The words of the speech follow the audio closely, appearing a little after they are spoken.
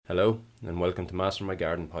Hello, and welcome to Master My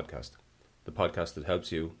Garden podcast, the podcast that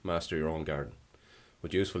helps you master your own garden,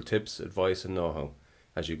 with useful tips, advice, and know how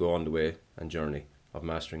as you go on the way and journey of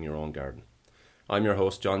mastering your own garden. I'm your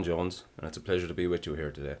host, John Jones, and it's a pleasure to be with you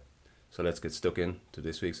here today. So let's get stuck in to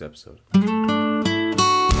this week's episode.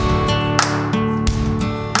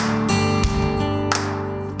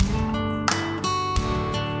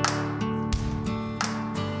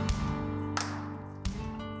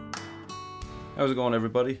 How's it going,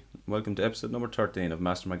 everybody? Welcome to episode number 13 of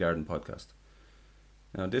Master My Garden podcast.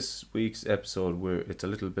 Now, this week's episode, it's a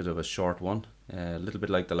little bit of a short one, a little bit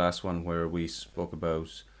like the last one where we spoke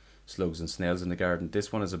about slugs and snails in the garden.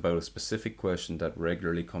 This one is about a specific question that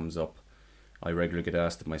regularly comes up. I regularly get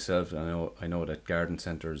asked it myself, and I know that garden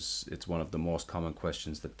centres, it's one of the most common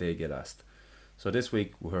questions that they get asked. So this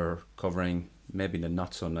week we're covering maybe the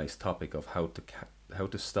not so nice topic of how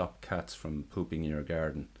to stop cats from pooping in your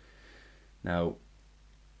garden. Now,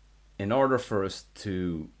 in order for us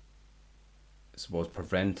to,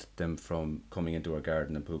 prevent them from coming into our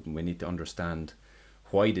garden and pooping, we need to understand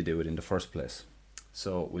why they do it in the first place.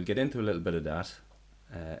 So we'll get into a little bit of that,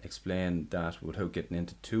 explain that without getting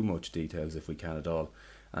into too much details if we can at all,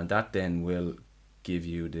 and that then will give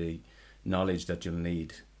you the knowledge that you'll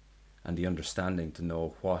need and the understanding to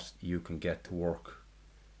know what you can get to work,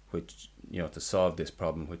 which, to solve this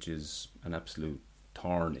problem, which is an absolute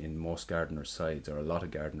thorn in most gardeners' sides, or a lot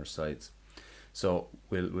of gardeners' sides. So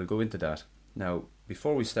we'll go into that. Now,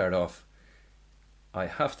 before we start off, I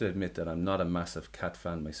have to admit that I'm not a massive cat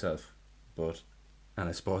fan myself, and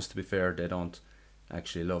I suppose, to be fair, they don't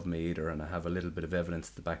actually love me either, and I have a little bit of evidence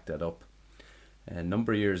to back that up. A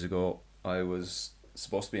number of years ago, I was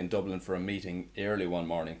supposed to be in Dublin for a meeting early one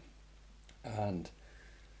morning, and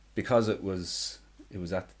because it was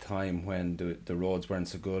at the time when the roads weren't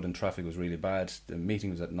so good and traffic was really bad. The meeting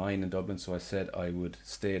was at 9 in Dublin, so I said I would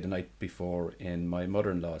stay the night before in my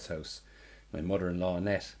mother-in-law's house, my mother-in-law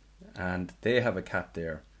Annette, and they have a cat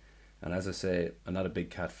there. And as I say, I'm not a big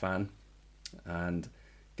cat fan, and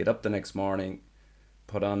get up the next morning,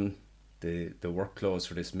 put on the work clothes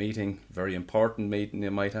for this meeting, very important meeting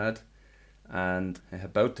you might add, and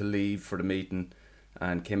about to leave for the meeting,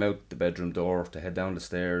 and came out the bedroom door to head down the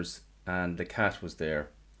stairs, and the cat was there.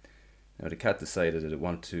 Now, the cat decided that it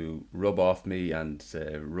wanted to rub off me and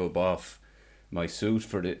rub off my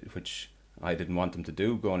suit, which I didn't want him to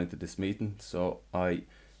do going into this meeting, so I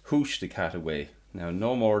hooshed the cat away. Now,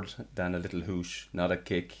 no more than a little hoosh, not a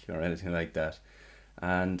kick or anything like that.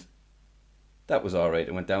 And that was alright.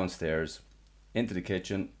 I went downstairs into the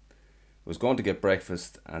kitchen, was going to get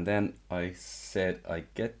breakfast, and then I said, I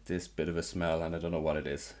get this bit of a smell and I don't know what it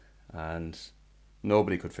is. And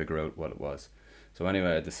nobody could figure out what it was. So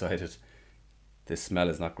anyway, I decided this smell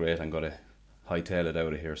is not great. I'm going to hightail it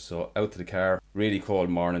out of here. So out to the car, really cold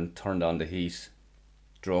morning, turned on the heat,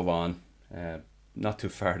 drove on. Not too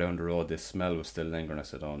far down the road, this smell was still lingering. I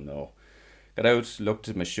said, oh no. Got out, looked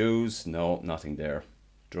at my shoes, no, nothing there.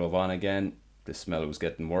 Drove on again. The smell was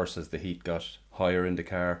getting worse as the heat got higher in the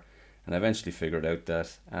car. And I eventually figured out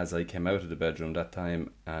that as I came out of the bedroom that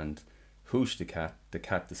time and hooshed the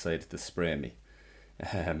cat decided to spray me.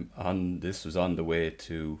 This was on the way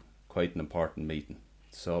to quite an important meeting.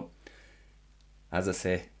 So, as I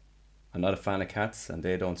say, I'm not a fan of cats, and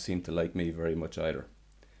they don't seem to like me very much either.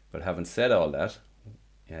 But having said all that,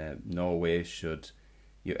 no way should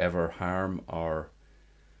you ever harm or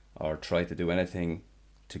try to do anything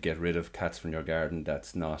to get rid of cats from your garden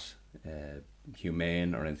that's not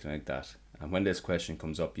humane or anything like that. And when this question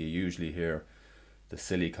comes up, you usually hear the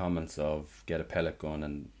silly comments of get a pellet gun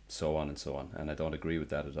and so on and so on, and I don't agree with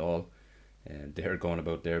that at all. They're going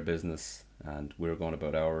about their business and we're going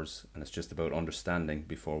about ours, and it's just about understanding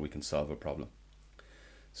before we can solve a problem.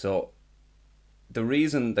 So the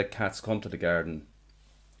reason that cats come to the garden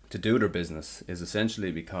to do their business is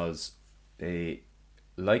essentially because they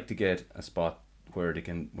like to get a spot where they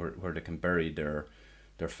can bury their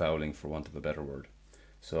fouling, for want of a better word.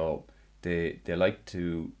 So they like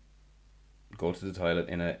to go to the toilet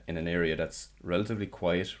in an area that's relatively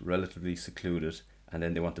quiet, relatively secluded, and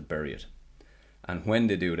then they want to bury it. And when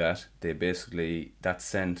they do that, they basically, that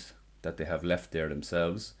scent that they have left there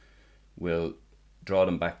themselves will draw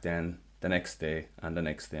them back then the next day and the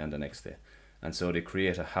next day and the next day. And so they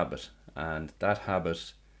create a habit, and that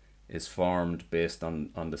habit is formed based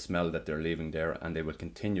on the smell that they're leaving there, and they will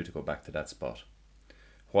continue to go back to that spot.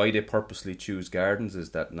 Why they purposely choose gardens is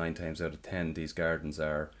that 9 times out of 10 these gardens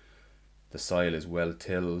the soil is well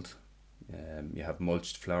tilled. You have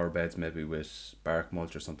mulched flower beds, maybe with bark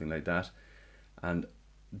mulch or something like that, and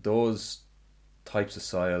those types of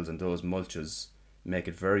soils and those mulches make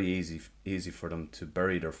it very easy for them to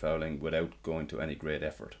bury their fouling without going to any great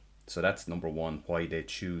effort. So that's number one, why they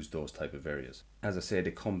choose those type of areas. As I say,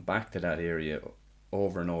 they come back to that area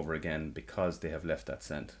over and over again because they have left that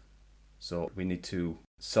scent. So we need to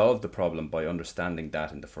solve the problem by understanding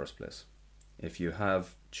that in the first place. If you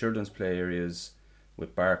have children's play areas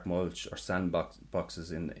with bark mulch or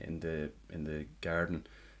boxes in the garden,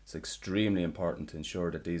 it's extremely important to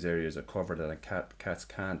ensure that these areas are covered and cats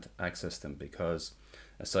can't access them, because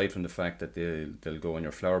aside from the fact that they'll go in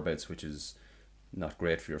your flower beds, which is not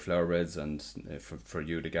great for your flower beds, and for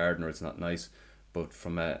you the gardener it's not nice, but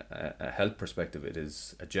from a health perspective it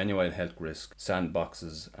is a genuine health risk.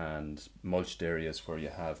 Sandboxes and mulched areas where you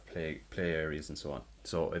have play areas and so on.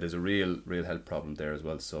 So it is a real health problem there as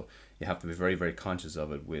well. So you have to be very, very conscious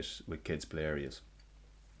of it with kids' play areas.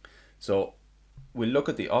 So we'll look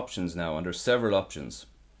at the options now, and there's several options.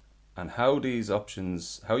 And how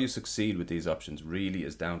you succeed with these options really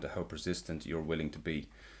is down to how persistent you're willing to be,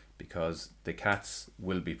 because the cats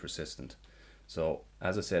will be persistent. So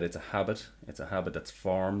as I said, it's a habit that's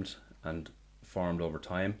formed over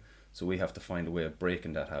time. So we have to find a way of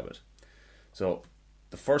breaking that habit. So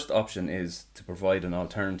the first option is to provide an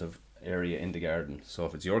alternative area in the garden. So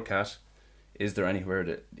if it's your cat, is there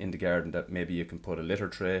anywhere in the garden that maybe you can put a litter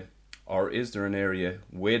tray, or is there an area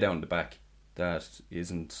way down the back that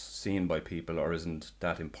isn't seen by people or isn't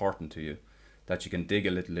that important to you, that you can dig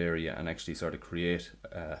a little area and actually sort of create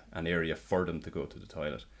an area for them to go to the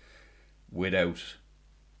toilet without,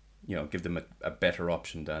 give them a better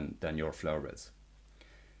option than your flower beds.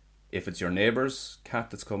 If it's your neighbour's cat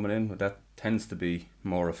that's coming in, that tends to be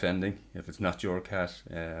more offending. If it's not your cat,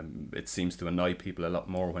 it seems to annoy people a lot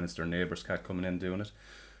more when it's their neighbour's cat coming in doing it.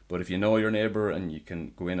 But if you know your neighbour and you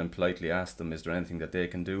can go in and politely ask them, is there anything that they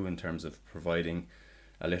can do in terms of providing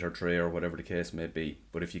a litter tray or whatever the case may be.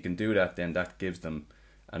 But if you can do that, then that gives them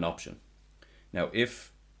an option. Now,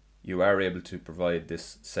 if you are able to provide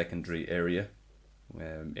this secondary area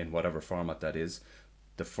in whatever format that is,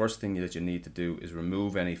 the first thing that you need to do is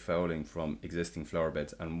remove any fouling from existing flower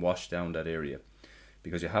beds and wash down that area,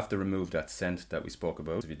 because you have to remove that scent that we spoke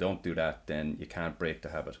about. If you don't do that, then you can't break the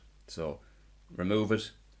habit. So remove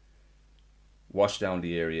it, wash down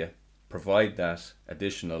the area, provide that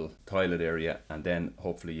additional toilet area, and then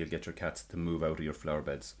hopefully you'll get your cats to move out of your flower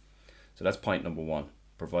beds. So that's point number one,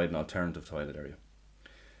 provide an alternative toilet area.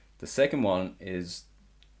 The second one is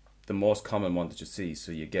the most common one that you see.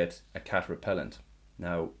 So you get a cat repellent.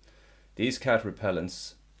 Now, these cat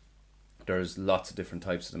repellents, there's lots of different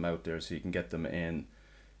types of them out there. So you can get them in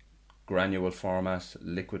granule format,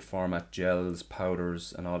 liquid format, gels,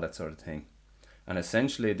 powders, and all that sort of thing. And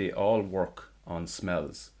essentially they all work on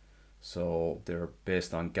smells. So they're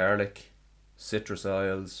based on garlic, citrus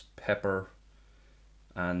oils, pepper,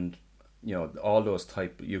 and all those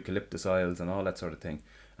type eucalyptus oils and all that sort of thing.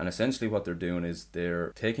 And essentially what they're doing is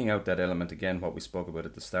they're taking out that element, again, what we spoke about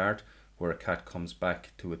at the start, where a cat comes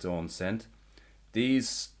back to its own scent.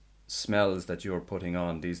 These smells that you're putting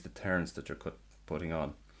on, these deterrents that you're putting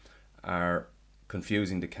on, are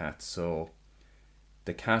confusing the cat. So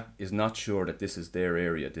the cat is not sure that this is their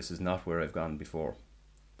area. This is not where I've gone before.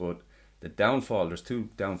 But the downfall, there's two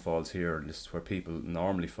downfalls here, and this is where people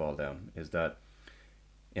normally fall down, is that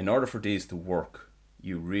in order for these to work,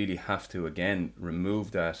 you really have to, again,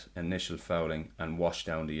 remove that initial fouling and wash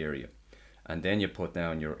down the area. And then you put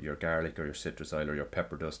down your garlic or your citrus oil or your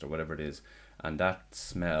pepper dust or whatever it is, and that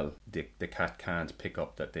smell, the cat can't pick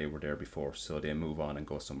up that they were there before, so they move on and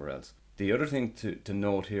go somewhere else. The other thing to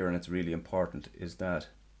note here, and it's really important, is that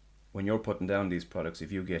when you're putting down these products,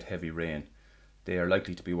 if you get heavy rain, they are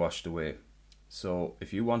likely to be washed away. So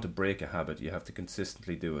if you want to break a habit, you have to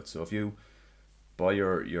consistently do it. So if you buy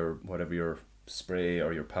your whatever your spray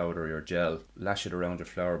or your powder or your gel, lash it around your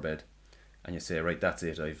flower bed, and you say, right, that's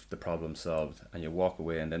it, I've the problem solved, and you walk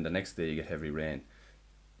away, and then the next day you get heavy rain,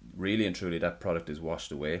 really and truly that product is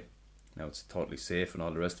washed away. Now it's totally safe and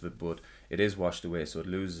all the rest of it, but it is washed away, so it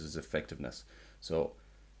loses its effectiveness. So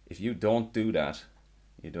if you don't do that,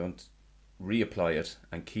 you don't reapply it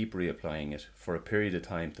and keep reapplying it for a period of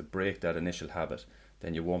time to break that initial habit,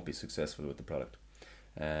 then you won't be successful with the product.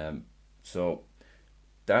 So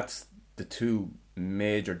that's the two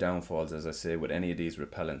major downfalls, as I say, with any of these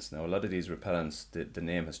repellents. Now, a lot of these repellents, the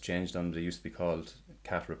name has changed on them. They used to be called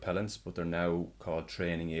cat repellents, but they're now called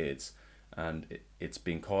training aids, and it's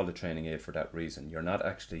being called a training aid for that reason. You're not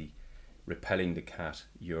actually repelling the cat,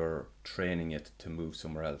 you're training it to move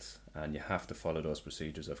somewhere else, and you have to follow those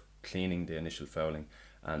procedures of cleaning the initial fouling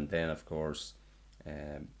and then, of course,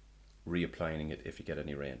 reapplying it if you get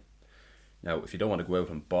any rain. Now, if you don't want to go out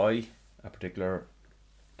and buy a particular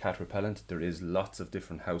cat repellent. There is lots of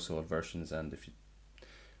different household versions, and if you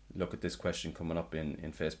look at this question coming up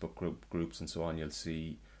in Facebook groups and so on, you'll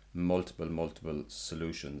see multiple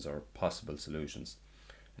solutions or possible solutions.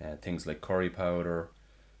 Things like curry powder,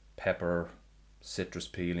 pepper, citrus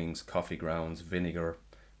peelings, coffee grounds, vinegar,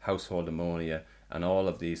 household ammonia, and all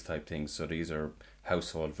of these type things. So these are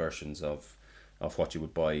household versions of what you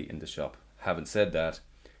would buy in the shop. Having said that,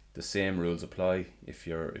 the same rules apply. If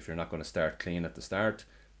you're not going to start clean at the start,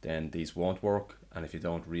 then these won't work, and if you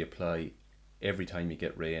don't reapply every time you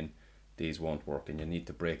get rain, these won't work, and you need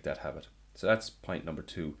to break that habit. So that's point number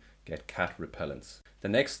 2, get cat repellents. The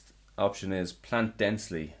next option is plant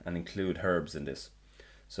densely and include herbs in this.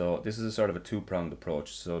 So this is a sort of a two-pronged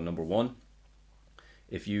approach. So number 1,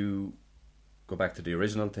 if you go back to the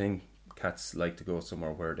original thing, cats like to go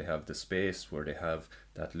somewhere where they have the space, where they have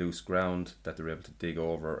that loose ground that they're able to dig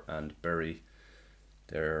over and bury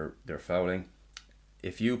their fouling.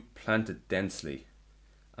 If you plant it densely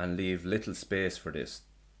and leave little space for this,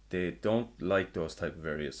 they don't like those type of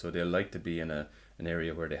areas. So they like to be in an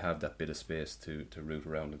area where they have that bit of space to root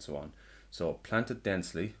around and so on. So plant it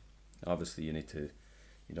densely. Obviously you need to,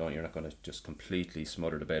 you're not going to just completely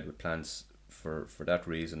smother the bed with plants for that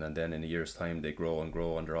reason, and then in a year's time they grow and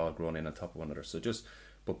they're all grown in on top of one another. So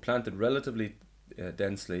but plant it relatively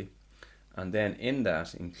densely, and then in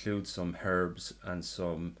that include some herbs and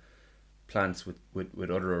some plants with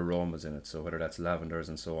other aromas in it, so whether that's lavenders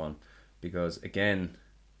and so on, because again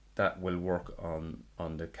that will work on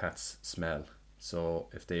the cat's smell. So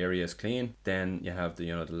if the area is clean, then you have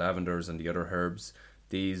the lavenders and the other herbs.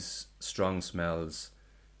 These strong smells,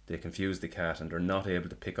 they confuse the cat and they're not able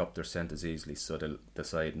to pick up their scent as easily, so they'll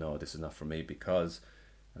decide, no, this is not for me, because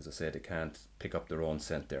as I said, they can't pick up their own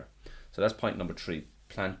scent there. So that's point number 3,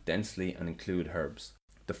 plant densely and include herbs.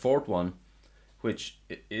 The fourth one, which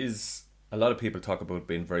is a lot of people talk about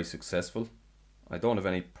being very successful. I don't have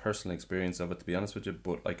any personal experience of it, to be honest with you,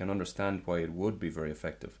 but I can understand why it would be very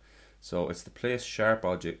effective. So it's to place sharp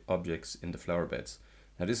objects in the flower beds.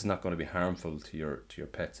 Now this is not going to be harmful to your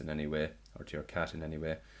pets in any way, or to your cat in any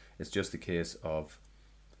way. It's just a case of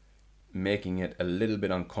making it a little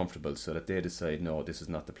bit uncomfortable so that they decide, no, this is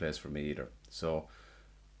not the place for me either. So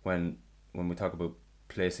when we talk about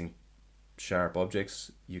placing sharp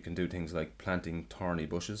objects, you can do things like planting thorny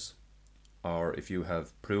bushes, or if you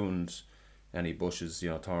have pruned any bushes,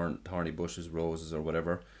 thorny bushes, roses or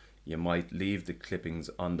whatever, you might leave the clippings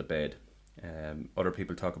on the bed. Other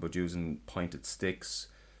people talk about using pointed sticks,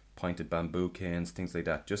 pointed bamboo canes, things like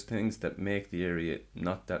that. Just things that make the area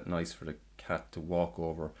not that nice for the cat to walk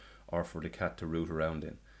over or for the cat to root around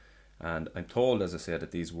in. And I'm told, as I said,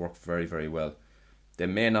 that these work very, very well. They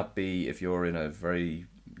may not be, if you're in a very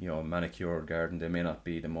manicured garden, they may not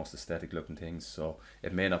be the most aesthetic looking things, so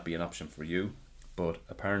it may not be an option for you, but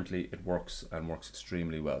apparently it works, and works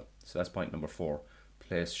extremely well. So that's point number 4,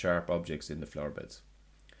 place sharp objects in the flower beds.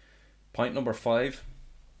 Point number 5,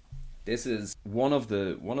 this is one of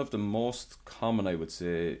the most common, I would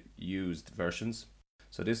say, used versions.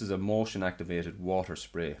 So this is a motion activated water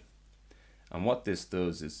spray, and what this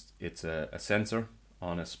does is it's a sensor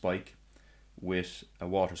on a spike with a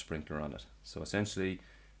water sprinkler on it. So essentially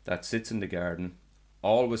that sits in the garden,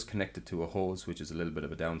 always connected to a hose, which is a little bit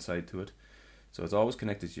of a downside to it. So it's always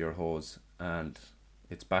connected to your hose, and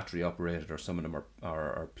it's battery operated, or some of them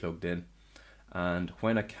are plugged in, and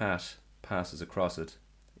when a cat passes across it,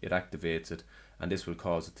 it activates it, and this will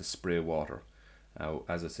cause it to spray water. Now,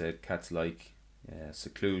 as I said, cats like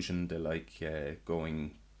seclusion, they like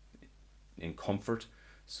going in comfort,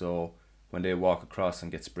 so when they walk across and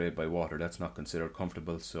get sprayed by water, that's not considered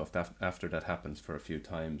comfortable. So if after that happens for a few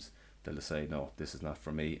times, they'll decide, no, this is not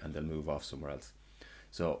for me, and they'll move off somewhere else.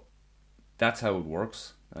 So that's how it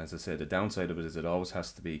works. As I said, the downside of it is it always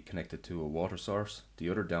has to be connected to a water source. The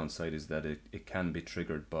other downside is that it can be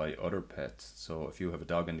triggered by other pets. So if you have a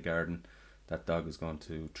dog in the garden, that dog is going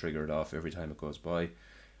to trigger it off every time it goes by.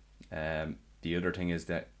 The other thing is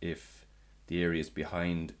that if the area is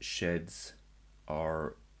behind sheds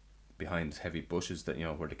or behind heavy bushes, that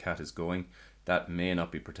where the cat is going, that may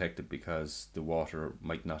not be protected, because the water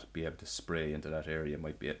might not be able to spray into that area,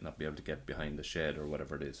 might not be able to get behind the shed or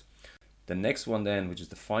whatever it is. The next one then, which is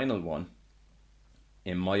the final one,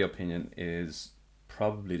 in my opinion, is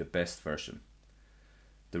probably the best version.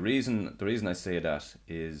 The reason I say that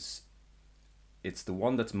is it's the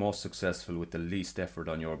one that's most successful with the least effort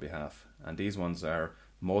on your behalf. And these ones are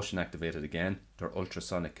motion activated again. They're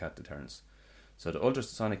ultrasonic cat deterrents. So the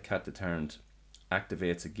ultrasonic cat deterrent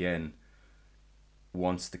activates again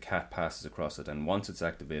once the cat passes across it, and once it's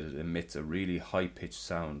activated, it emits a really high pitched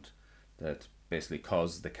sound that basically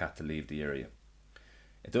causes the cat to leave the area.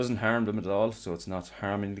 It doesn't harm them at all, so it's not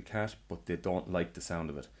harming the cat, but they don't like the sound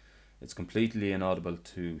of it. It's completely inaudible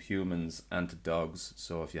to humans and to dogs,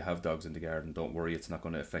 so if you have dogs in the garden, don't worry, it's not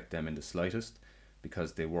going to affect them in the slightest,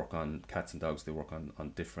 because cats and dogs, they work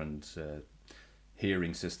on different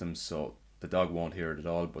hearing systems, so the dog won't hear it at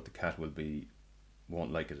all, but the cat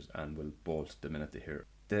won't like it and will bolt the minute they hear it.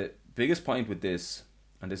 The biggest point with this,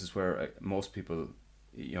 and this is where most people,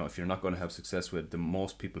 if you're not going to have success with it,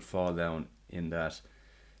 most people fall down in that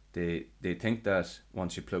they think that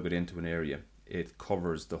once you plug it into an area, it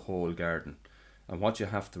covers the whole garden. And what you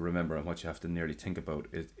have to remember, and what you have to nearly think about,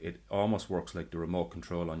 is it almost works like the remote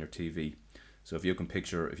control on your TV. So if you can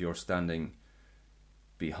picture, if you're standing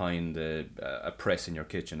behind a press in your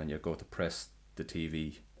kitchen and you go to press the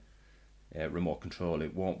TV remote control,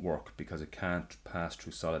 it won't work because it can't pass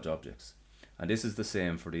through solid objects. And this is the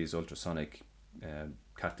same for these ultrasonic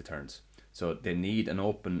cat deterrents. So they need an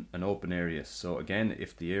open area. So again,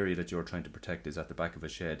 if the area that you're trying to protect is at the back of a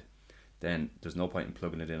shed, then there's no point in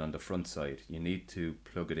plugging it in on the front side. You need to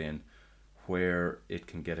plug it in where it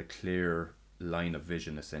can get a clear line of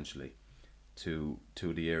vision, essentially, to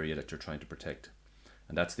the area that you're trying to protect.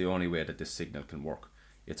 And that's the only way that this signal can work.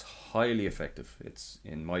 It's highly effective. It's,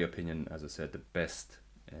 in my opinion, as I said, the best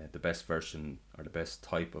version or the best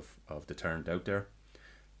type of deterrent out there.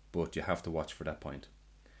 But you have to watch for that point.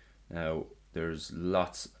 Now, there's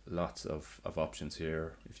lots of options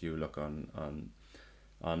here. If you look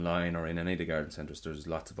online or in any of the garden centres, there's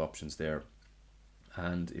lots of options there.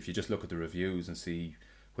 And if you just look at the reviews and see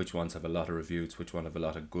which ones have a lot of reviews, which one have a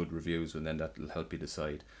lot of good reviews, and then that will help you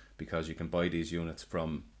decide, because you can buy these units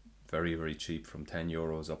from very, very cheap, from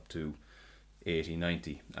 €10 up to 80,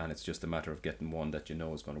 90, and it's just a matter of getting one that you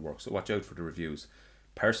know is going to work. So watch out for the reviews.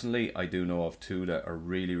 Personally, I do know of two that are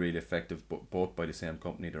really, really effective, but both by the same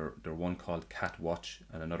company. They're one called Cat Watch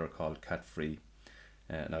and another called Cat Free.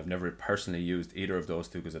 And I've never personally used either of those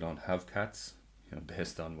two because I don't have cats,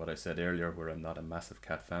 based on what I said earlier, where I'm not a massive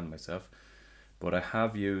cat fan myself. But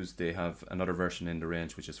they have another version in the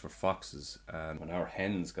range which is for foxes. And when our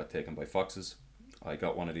hens got taken by foxes, I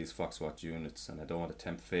got one of these Foxwatch units, and I don't want to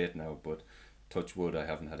tempt fate now, but touch wood, I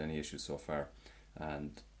haven't had any issues so far.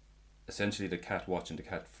 And essentially the Cat Watch and the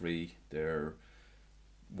Cat Free,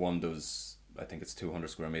 one does, I think it's 200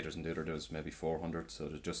 square meters and the other does maybe 400, so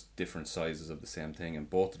they're just different sizes of the same thing, and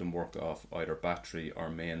both of them work off either battery or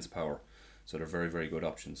mains power, so they're very, very good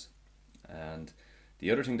options. And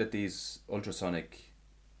the other thing that these ultrasonic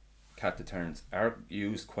cat deterrents are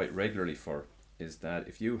used quite regularly for is that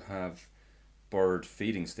if you have bird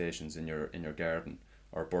feeding stations in your garden,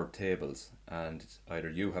 or bird tables, and either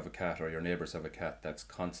you have a cat or your neighbours have a cat that's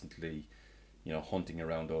constantly, hunting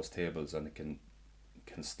around those tables, and it can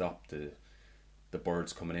stop the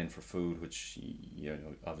birds coming in for food, which,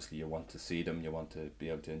 obviously you want to see them, you want to be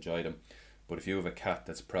able to enjoy them. But if you have a cat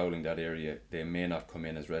that's prowling that area, they may not come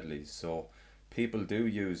in as readily. So people do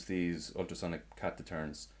use these ultrasonic cat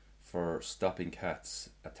deterrents for stopping cats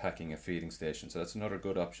attacking a feeding station. So that's another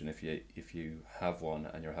good option if you have one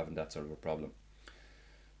and you're having that sort of a problem.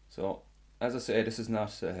 So, as I say, this is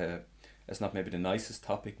not it's not maybe the nicest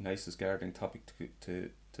gardening topic to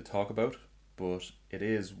talk about, but it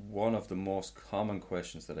is one of the most common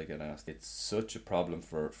questions that I get asked. It's such a problem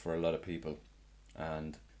for a lot of people,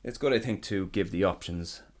 and it's good, I think, to give the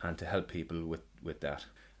options and to help people with that.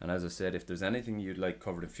 And as I said, if there's anything you'd like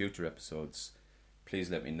covered in future episodes, please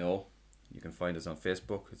let me know. You can find us on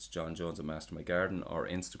Facebook, it's John Jones at Master My Garden, or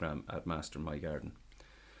Instagram at Master My Garden.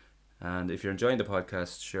 And if you're enjoying the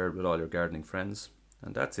podcast, share it with all your gardening friends.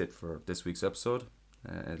 And that's it for this week's episode.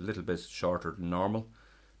 A little bit shorter than normal,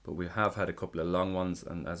 but we have had a couple of long ones.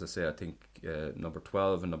 And as I say, I think number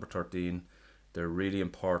 12 and number 13, they're really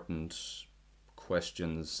important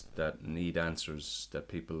questions that need answers that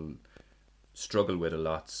people struggle with a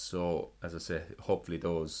lot. So as I say, hopefully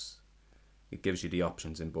it gives you the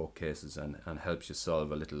options in both cases and helps you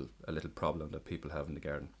solve a little problem that people have in the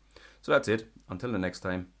garden. So that's it. Until the next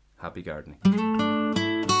time. Happy gardening.